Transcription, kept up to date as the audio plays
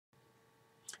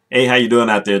Hey, how you doing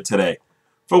out there today?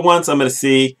 For once, I'm going to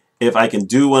see if I can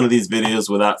do one of these videos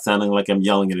without sounding like I'm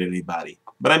yelling at anybody.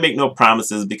 But I make no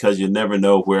promises because you never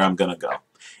know where I'm going to go.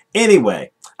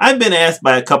 Anyway, I've been asked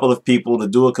by a couple of people to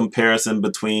do a comparison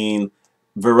between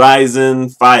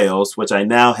Verizon FiOS, which I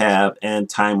now have, and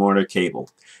Time Warner Cable.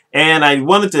 And I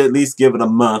wanted to at least give it a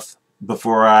month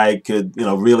before I could,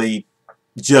 really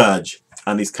judge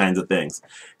on these kinds of things.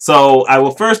 So I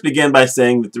will first begin by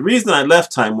saying that the reason I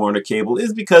left Time Warner Cable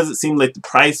is because it seemed like the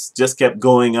price just kept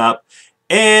going up,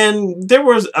 and there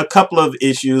was a couple of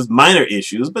issues, minor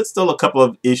issues, but still a couple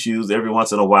of issues every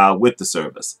once in a while with the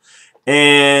service.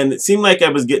 And it seemed like I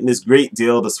was getting this great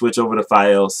deal to switch over to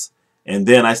FiOS, and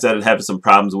then I started having some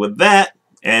problems with that,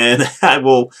 and I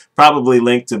will probably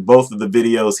link to both of the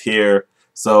videos here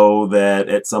so that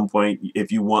at some point,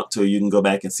 if you want to, you can go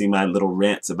back and see my little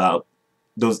rants about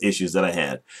those issues that I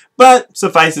had. But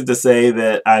suffice it to say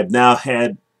that I've now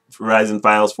had Verizon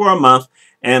FiOS for a month,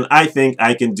 and I think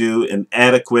I can do an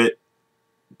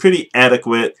pretty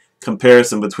adequate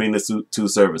comparison between the two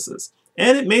services.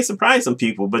 And it may surprise some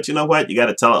people, but you know what? You got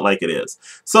to tell it like it is.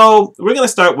 So we're going to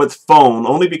start with phone,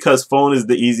 only because phone is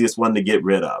the easiest one to get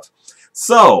rid of.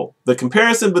 So the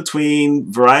comparison between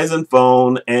Verizon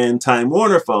phone and Time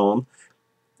Warner phone,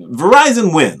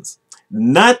 Verizon wins.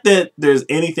 Not that there's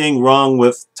anything wrong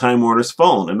with Time Warner's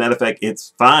phone. As a matter of fact,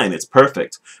 it's fine. It's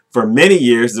perfect. For many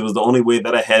years, it was the only way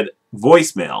that I had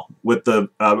voicemail. With the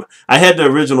I had the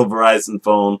original Verizon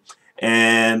phone,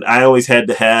 and I always had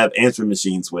to have answering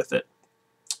machines with it.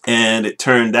 And it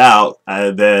turned out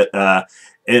that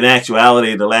in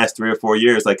actuality, the last 3 or 4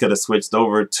 years, I could have switched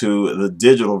over to the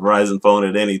digital Verizon phone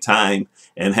at any time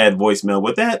and had voicemail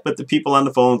with that. But the people on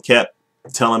the phone kept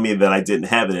telling me that I didn't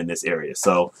have it in this area.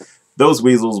 So those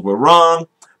weasels were wrong.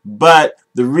 But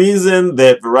the reason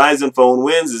that Verizon phone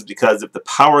wins is because if the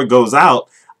power goes out,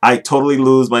 I totally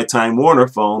lose my Time Warner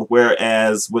phone,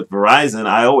 whereas with Verizon,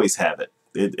 I always have it.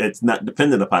 It's not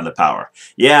dependent upon the power.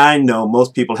 Yeah, I know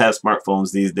most people have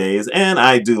smartphones these days, and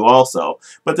I do also.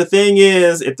 But the thing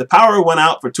is, if the power went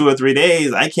out for 2 or 3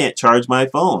 days, I can't charge my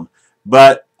phone.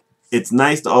 But it's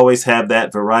nice to always have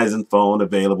that Verizon phone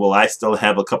available. I still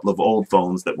have a couple of old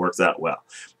phones that works out well.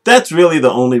 That's really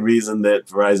the only reason that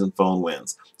Verizon phone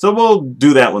wins. So we'll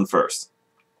do that one first.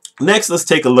 Next, let's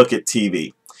take a look at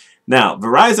TV. Now,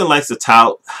 Verizon likes to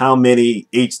tout how many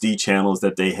HD channels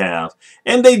that they have,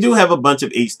 and they do have a bunch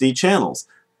of HD channels.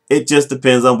 It just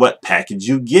depends on what package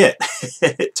you get.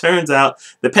 It turns out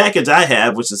the package I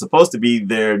have, which is supposed to be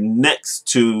their next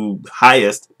to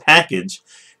highest package,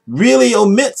 really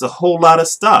omits a whole lot of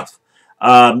stuff.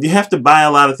 You have to buy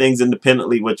a lot of things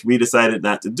independently, which we decided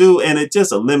not to do, and it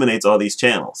just eliminates all these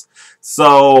channels.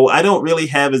 So I don't really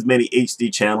have as many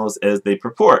HD channels as they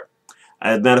purport.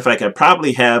 As a matter of fact, I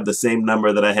probably have the same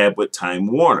number that I have with Time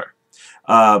Warner.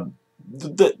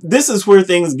 This is where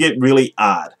things get really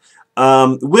odd.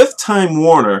 With Time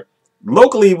Warner,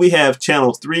 locally we have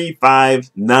channels 3, 5,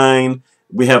 9.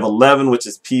 We have 11, which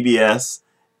is PBS.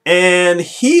 And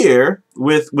here,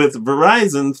 with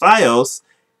Verizon FiOS,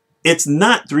 it's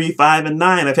not 3, 5, and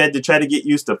 9. I've had to try to get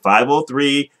used to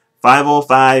 503,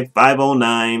 505,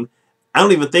 509. I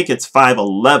don't even think it's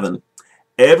 511.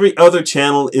 Every other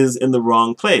channel is in the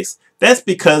wrong place. That's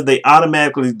because they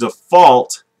automatically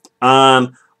default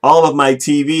on all of my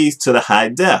TVs to the high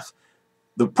def.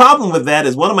 The problem with that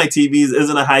is one of my TVs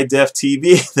isn't a high def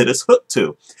TV that it's hooked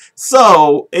to.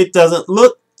 So it doesn't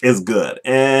look as good.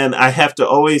 And I have to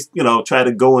always, try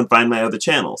to go and find my other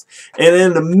channels. And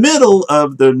in the middle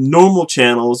of the normal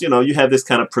channels, you have this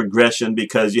kind of progression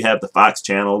because you have the Fox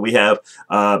channel. We have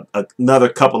another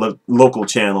couple of local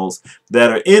channels that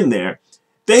are in there.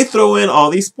 They throw in all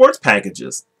these sports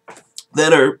packages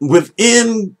that are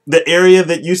within the area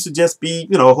that used to just be,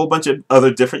 a whole bunch of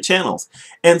other different channels.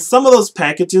 And some of those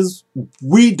packages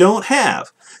we don't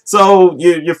have. So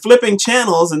you're flipping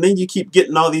channels, and then you keep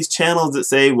getting all these channels that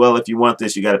say, well, if you want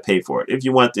this, you got to pay for it. If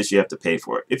you want this, you have to pay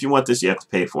for it. If you want this, you have to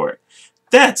pay for it.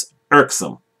 That's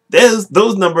irksome.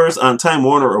 Those numbers on Time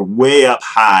Warner are way up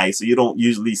high, so you don't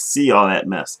usually see all that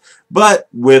mess. But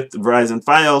with Verizon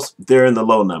FiOS, they're in the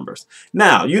low numbers.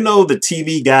 Now, the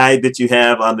TV guide that you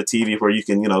have on the TV where you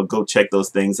can, go check those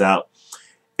things out.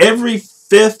 Every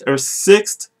 5th or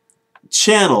 6th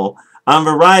channel on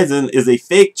Verizon is a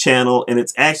fake channel, and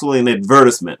it's actually an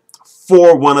advertisement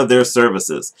for one of their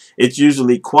services. It's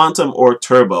usually Quantum or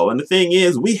Turbo. And the thing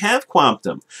is, we have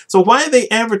Quantum. So why are they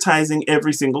advertising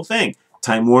every single thing?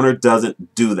 Time Warner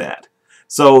doesn't do that.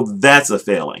 So that's a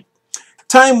failing.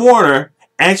 Time Warner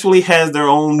actually has their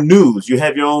own news. You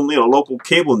have your own local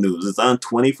cable news. It's on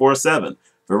 24/7.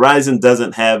 Verizon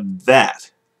doesn't have that.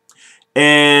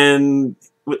 And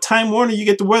with Time Warner, you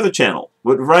get the Weather Channel.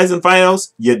 With Verizon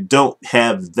FiOS, you don't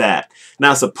have that.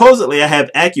 Now, supposedly I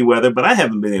have AccuWeather, but I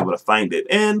haven't been able to find it.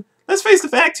 And let's face the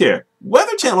fact here,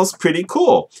 Weather Channel's pretty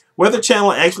cool. Weather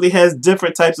Channel actually has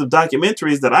different types of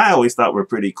documentaries that I always thought were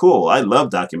pretty cool. I love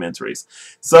documentaries.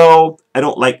 So I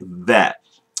don't like that.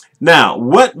 Now,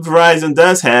 what Verizon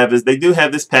does have is they do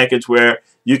have this package where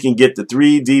you can get the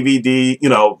 3 DVD,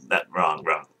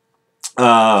 wrong.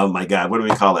 Oh my God, what do we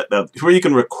call it? Where you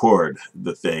can record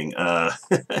the thing.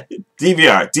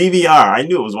 DVR. I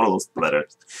knew it was one of those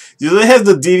letters. It has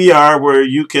the DVR where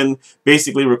you can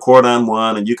basically record on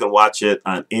one and you can watch it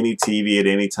on any TV at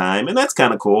any time, and that's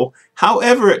kind of cool.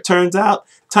 However, it turns out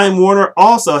Time Warner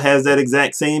also has that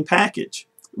exact same package,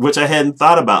 which I hadn't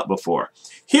thought about before.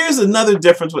 Here's another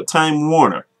difference with Time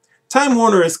Warner. Time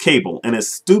Warner is cable, and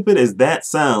as stupid as that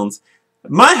sounds,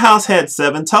 my house had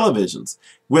 7 televisions.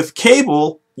 With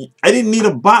cable, I didn't need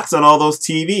a box on all those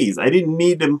TVs. I didn't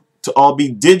need them to all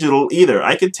be digital either.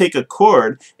 I could take a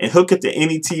cord and hook it to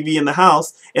any TV in the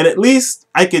house, and at least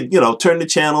I could, turn the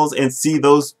channels and see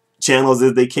those channels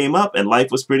as they came up, and life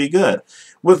was pretty good.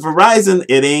 With Verizon,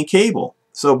 it ain't cable.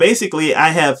 So basically, I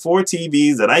have 4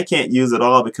 TVs that I can't use at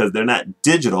all because they're not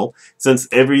digital, since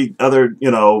every other,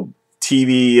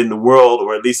 TV in the world,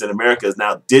 or at least in America, is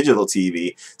now digital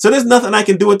TV. So there's nothing I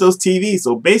can do with those TVs.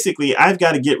 So basically, I've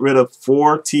got to get rid of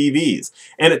 4 TVs.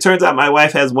 And it turns out my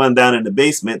wife has one down in the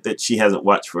basement that she hasn't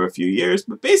watched for a few years.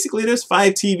 But basically, there's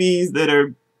 5 TVs that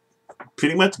are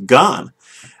pretty much gone.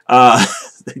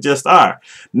 They just are.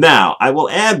 Now, I will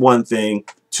add one thing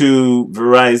to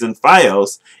Verizon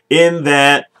FiOS, in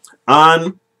that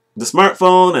on the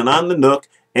smartphone and on the Nook,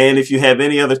 and if you have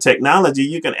any other technology,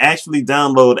 you can actually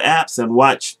download apps and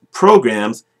watch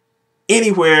programs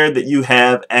anywhere that you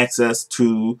have access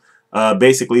to,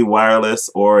 basically wireless,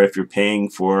 or if you're paying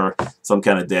for some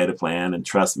kind of data plan. And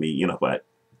trust me, you know what?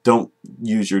 Don't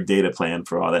use your data plan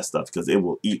for all that stuff because it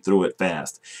will eat through it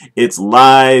fast. It's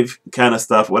live kind of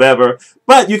stuff, whatever.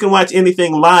 But you can watch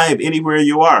anything live anywhere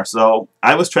you are. So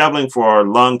I was traveling for a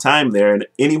long time there, and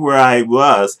anywhere I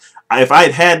was, if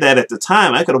I'd had that at the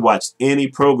time, I could have watched any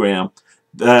program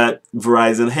that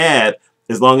Verizon had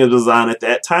as long as it was on at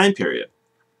that time period.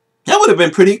 That would have been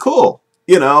pretty cool.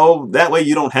 That way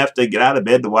you don't have to get out of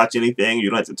bed to watch anything. You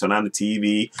don't have to turn on the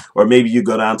TV, or maybe you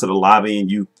go down to the lobby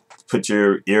and you put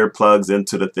your earplugs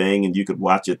into the thing and you could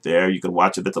watch it there. You could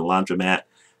watch it at the laundromat.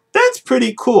 That's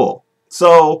pretty cool.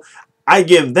 So I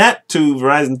give that to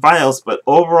Verizon FiOS, but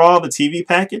overall the TV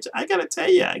package, I gotta tell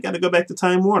you, I gotta go back to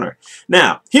Time Warner.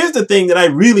 Now, here's the thing that I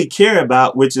really care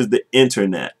about, which is the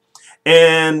internet.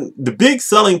 And the big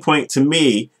selling point to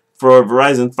me for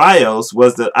Verizon FiOS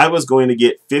was that I was going to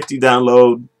get 50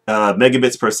 download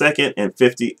megabits per second and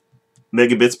 50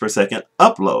 megabits per second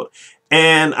upload.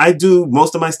 And I do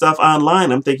most of my stuff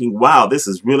online. I'm thinking, wow, this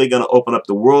is really going to open up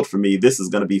the world for me. This is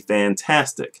going to be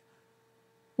fantastic.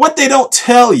 What they don't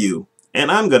tell you,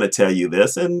 and I'm going to tell you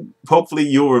this, and hopefully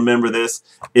you'll remember this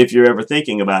if you're ever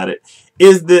thinking about it,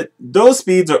 is that those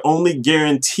speeds are only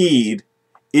guaranteed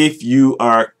if you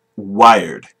are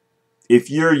wired. If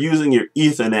you're using your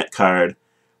Ethernet card,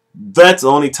 that's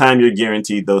the only time you're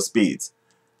guaranteed those speeds.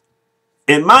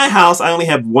 In my house, I only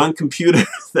have one computer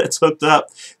that's hooked up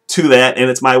to that, and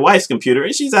it's my wife's computer,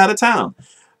 and she's out of town.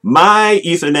 My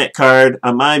Ethernet card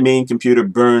on my main computer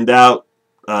burned out,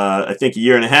 I think, 1.5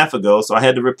 years ago, so I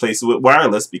had to replace it with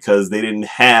wireless because they didn't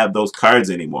have those cards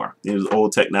anymore. It was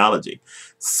old technology.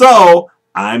 So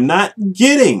I'm not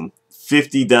getting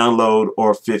 50 download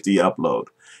or 50 upload.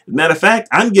 As a matter of fact,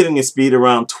 I'm getting a speed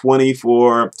around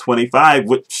 24, 25,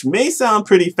 which may sound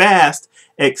pretty fast,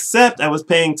 except I was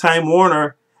paying Time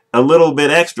Warner a little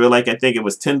bit extra, like I think it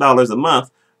was $10 a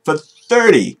month, for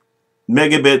 30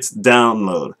 megabits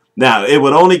download. Now, it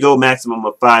would only go maximum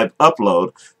of 5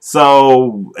 upload,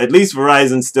 so at least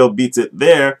Verizon still beats it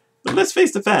there. But let's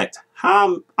face the fact,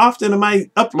 how often am I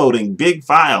uploading big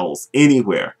files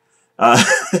anywhere?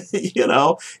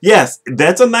 Yes,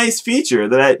 that's a nice feature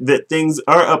that things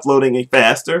are uploading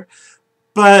faster,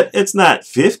 but it's not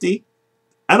 50.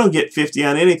 I don't get 50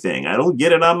 on anything. I don't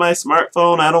get it on my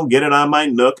smartphone. I don't get it on my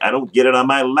Nook. I don't get it on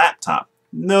my laptop.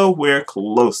 Nowhere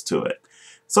close to it.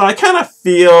 So I kind of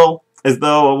feel as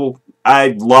though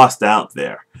I've lost out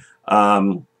there. I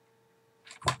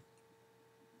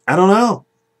don't know.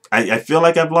 I feel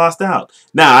like I've lost out.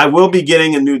 Now, I will be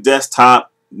getting a new desktop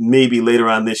maybe later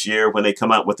on this year when they come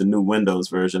out with the new Windows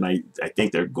version. I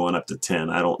think they're going up to 10.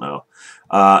 I don't know.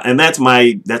 And that's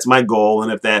my goal.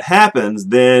 And if that happens,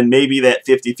 then maybe that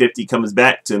 50-50 comes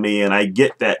back to me and I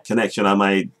get that connection on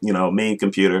my main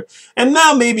computer. And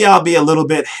now maybe I'll be a little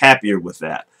bit happier with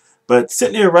that. But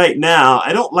sitting here right now,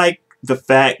 I don't like the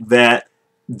fact that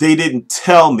they didn't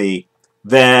tell me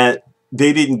that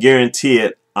they didn't guarantee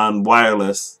it on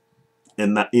wireless,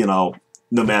 and that, you know,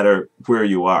 no matter where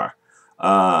you are.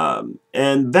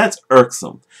 And that's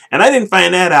irksome. And I didn't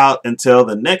find that out until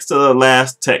the next to the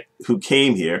last tech who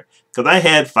came here, because I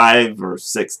had 5 or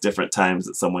 6 different times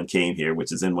that someone came here,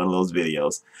 which is in one of those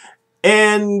videos.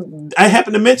 And I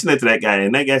happened to mention it to that guy,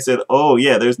 and that guy said, oh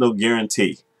yeah, there's no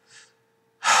guarantee.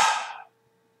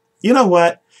 You know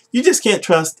what? You just can't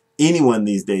trust anyone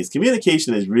these days.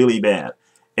 Communication is really bad.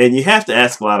 And you have to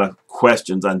ask a lot of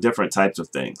questions on different types of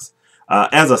things.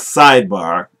 As a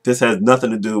sidebar, this has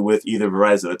nothing to do with either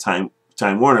Verizon or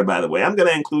Time Warner, by the way. I'm going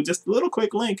to include just a little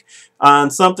quick link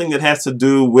on something that has to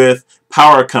do with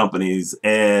power companies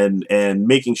and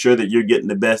making sure that you're getting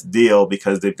the best deal,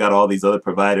 because they've got all these other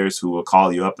providers who will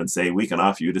call you up and say, we can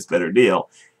offer you this better deal.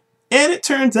 And it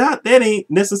turns out that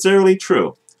ain't necessarily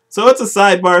true. So it's a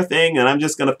sidebar thing, and I'm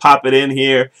just going to pop it in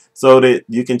here so that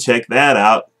you can check that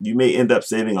out. You may end up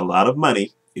saving a lot of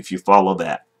money if you follow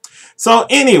that. So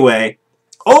anyway,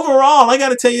 overall, I got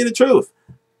to tell you the truth.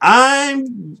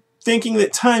 I'm thinking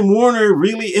that Time Warner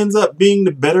really ends up being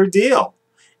the better deal.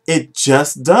 It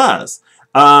just does.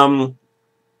 Now,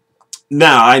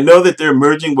 I know that they're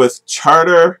merging with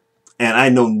Charter, and I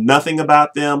know nothing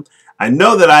about them. I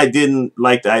know that I didn't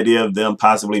like the idea of them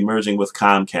possibly merging with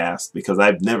Comcast, because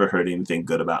I've never heard anything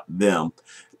good about them.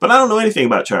 But I don't know anything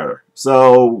about Charter.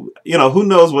 So, you know, who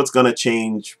knows what's going to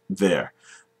change there.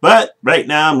 But right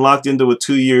now I'm locked into a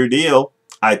 2-year deal.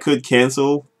 I could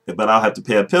cancel, but I'll have to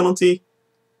pay a penalty.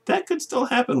 That could still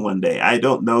happen one day. I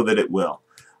don't know that it will.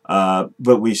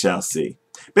 But we shall see.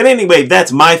 But anyway,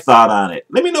 that's my thought on it.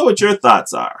 Let me know what your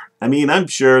thoughts are. I mean, I'm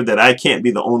sure that I can't be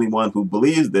the only one who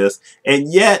believes this.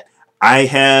 And yet, I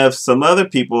have some other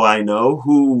people I know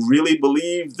who really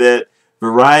believe that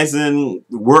Verizon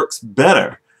works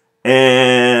better.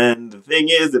 And the thing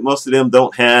is that most of them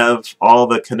don't have all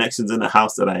the connections in the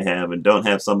house that I have, and don't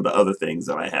have some of the other things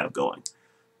that I have going.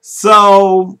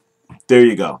 So, there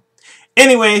you go.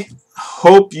 Anyway,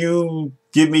 hope you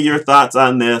give me your thoughts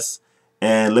on this,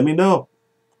 and let me know.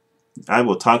 I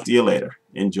will talk to you later.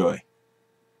 Enjoy.